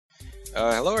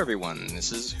Hello everyone,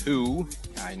 this is Who.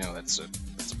 I know that's a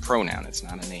pronoun, it's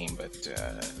not a name, but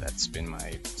that's been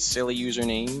my silly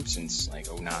username since like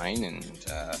 '09, and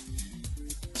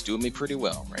it's doing me pretty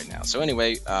well right now. So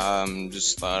anyway,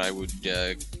 just thought I would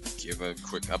give a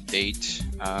quick update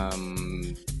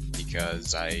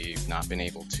because I've not been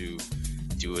able to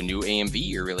do a new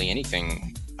AMV or really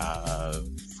anything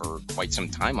for quite some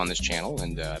time on this channel,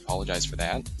 and I apologize for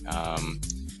that.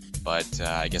 But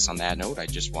I guess on that note, I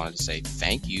just wanted to say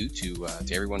thank you to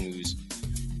everyone who's,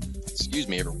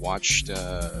 ever watched my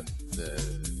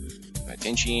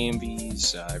Tenchi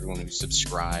AMVs, everyone who's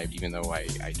subscribed, even though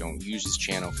I don't use this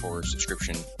channel for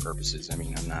subscription purposes. I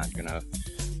mean, I'm not gonna,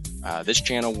 this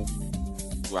channel,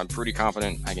 I'm pretty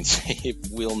confident I can say it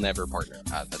will never partner.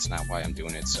 That's not why I'm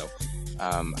doing it. So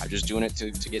I'm just doing it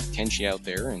to get Tenchi out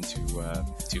there and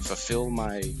to fulfill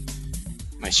my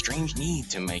strange need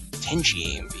to make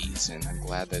Tenchi AMVs, and I'm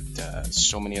glad that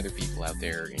so many other people out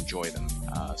there enjoy them.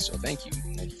 So thank you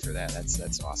for that.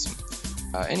 That's awesome.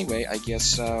 Anyway, I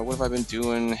guess what have I been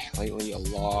doing lately? A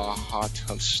lot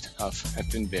of stuff. I've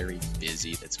been very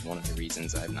busy. That's one of the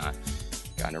reasons I've not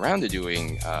gotten around to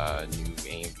doing new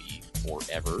AMV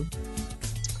forever.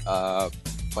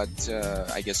 But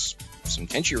I guess some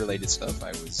Tenchi related stuff.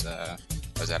 I was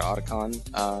at Otakon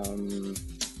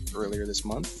earlier this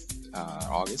month.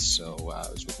 August, so I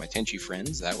was with my Tenchi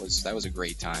friends. That was a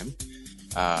great time.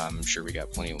 I'm sure we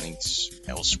got plenty of links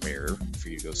elsewhere for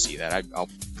you to go see that. I'll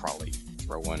probably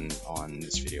throw one on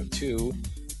this video too.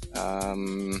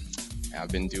 I've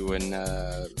been doing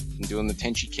the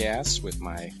Tenchi cast with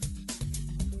my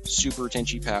Super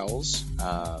Tenchi pals,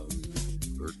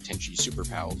 or Tenchi Super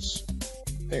pals.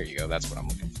 There you go. That's what I'm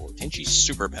looking for. Tenchi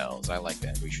Super pals. I like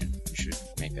that. We should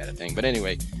make that a thing. But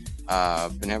anyway.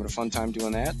 Been having a fun time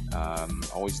doing that.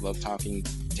 Always love talking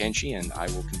Tenchi, and I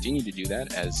will continue to do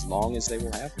that as long as they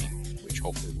will have me, which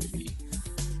hopefully will be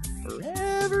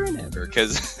forever and ever,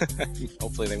 because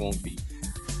hopefully they won't be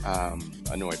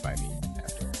annoyed by me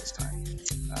after all this time.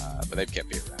 But they've kept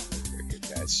me around. They're good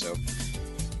guys. So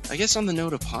I guess on the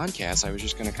note of podcasts, I was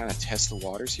just going to kind of test the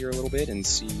waters here a little bit and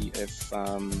see if,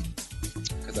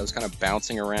 because I was kind of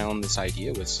bouncing around this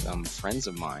idea with some friends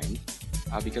of mine.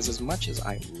 Because as much as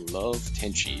I love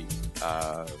Tenchi,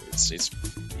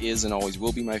 it is and always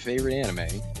will be my favorite anime.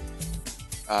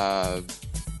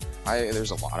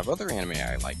 There's a lot of other anime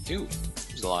I like too.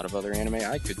 There's a lot of other anime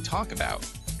I could talk about,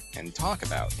 and talk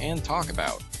about, and talk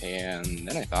about. And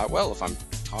then I thought, well, if I'm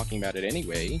talking about it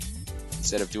anyway,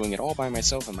 instead of doing it all by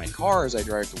myself in my car as I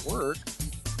drive to work,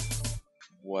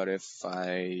 what if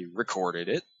I recorded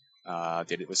it?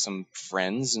 Did it with some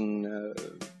friends and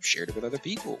shared it with other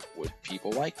people. Would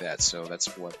people like that? So that's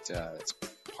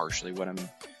partially what I'm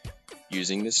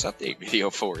using this update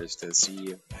video for, is to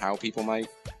see how people might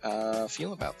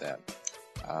feel about that.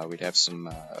 We'd have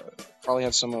probably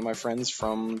have some of my friends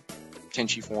from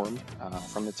Tenchi Forum,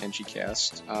 from the Tenchi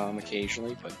cast,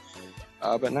 occasionally,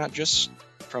 but not just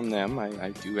from them.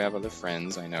 I do have other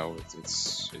friends. I know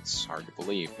it's hard to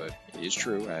believe, but it is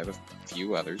true. I have a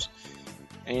few others.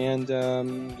 And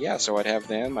yeah, so I'd have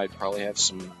them. I'd probably have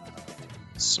some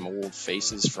old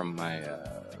faces from my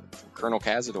Colonel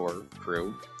Cazador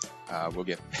crew. We'll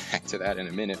get back to that in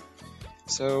a minute.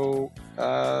 So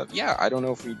yeah, I don't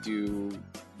know if we do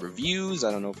reviews. I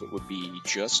don't know if it would be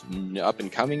just up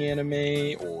and coming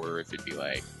anime, or if it'd be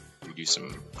like we do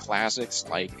some classics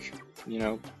like, you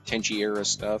know, Tenchi era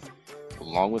stuff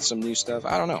along with some new stuff.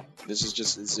 I don't know. This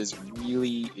is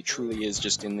really, it truly is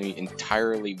just in the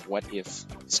entirely what if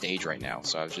stage right now.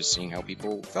 So I was just seeing how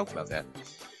people felt about that.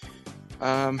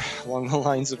 Along the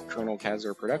lines of Colonel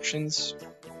Kazar Productions,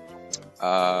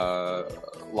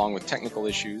 along with technical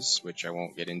issues, which I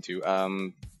won't get into,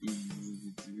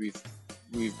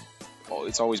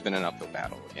 it's always been an uphill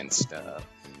battle against,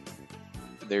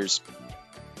 there's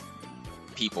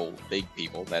big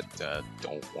people that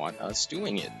don't want us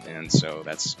doing it, and so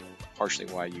that's partially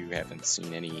why you haven't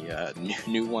seen any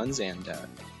new ones, and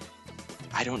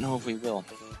I don't know if we will.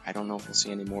 I don't know if we'll see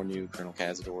any more new Colonel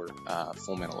Cazador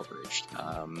Full Metal Abridged.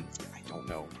 I don't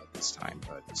know at this time,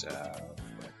 but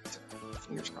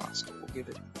fingers crossed. We'll give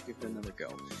it another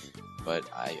go. But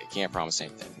I can't promise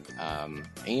anything.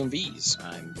 AMVs.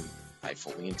 I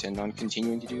fully intend on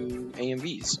continuing to do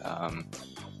AMVs.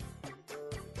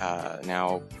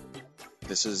 Now,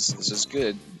 this is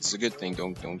good. This is a good thing.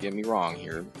 Don't get me wrong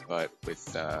here. But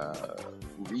with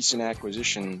recent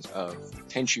acquisitions of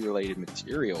Tenchi-related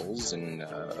materials and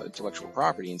intellectual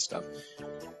property and stuff,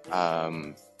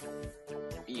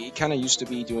 it kind of used to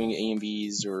be doing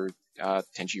AMVs or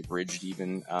Tenchi abridged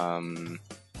even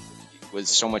was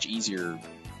so much easier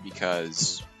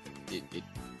because it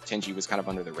Tenchi was kind of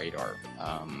under the radar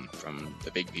from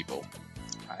the big people,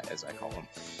 as I call them.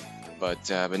 But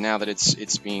now that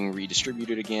it's being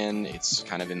redistributed again, it's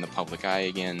kind of in the public eye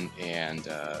again, and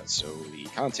so the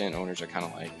content owners are kind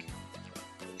of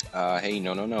like, hey,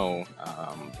 no,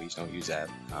 please don't use that.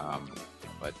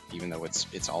 But even though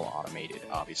it's all automated,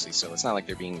 obviously, so it's not like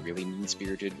they're being really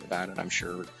mean-spirited about it. I'm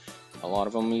sure a lot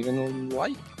of them even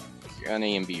like an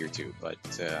AMV or two, but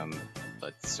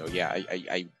so yeah,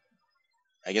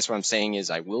 I guess what I'm saying is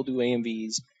I will do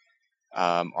AMVs.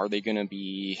 Are they gonna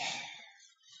be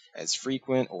as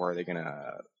frequent, or are they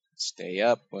gonna stay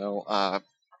up? Well,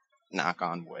 knock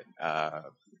on wood,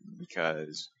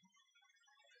 because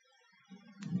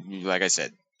like I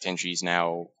said, Tenchi's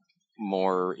now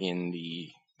more in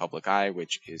the public eye,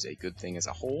 which is a good thing as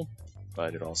a whole,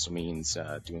 but it also means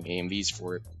doing AMVs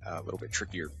for it a little bit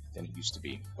trickier than it used to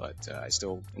be. But I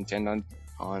still intend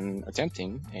on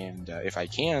attempting, and if I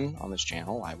can on this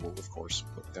channel, I will of course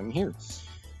put them here.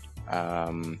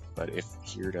 But if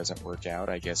here doesn't work out,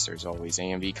 I guess there's always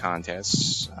AMV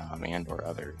contests and or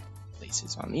other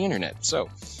places on the internet. So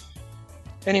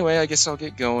anyway, I guess I'll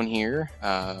get going here.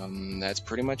 That's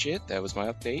pretty much it. That was my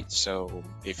update. So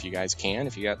if you guys can,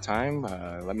 if you got time,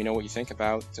 let me know what you think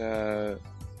about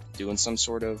doing some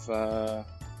sort of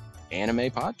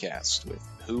anime podcast with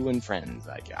Who and Friends.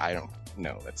 I don't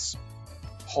know. That's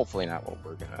hopefully not what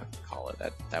we're gonna call it.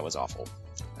 That was awful.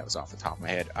 That was off the top of my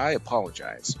head. I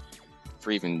apologize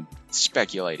for even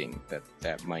speculating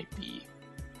that might be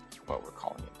what we're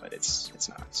calling it, but it's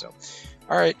not. So,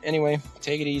 all right. Anyway,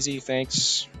 take it easy.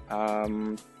 Thanks.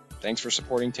 Thanks for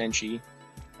supporting Tenchi.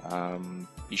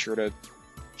 Be sure to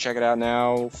check it out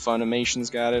now. Funimation's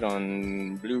got it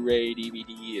on Blu-ray,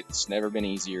 DVD. It's never been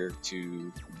easier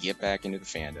to get back into the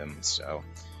fandom. So,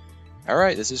 all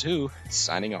right. This is Who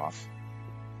signing off.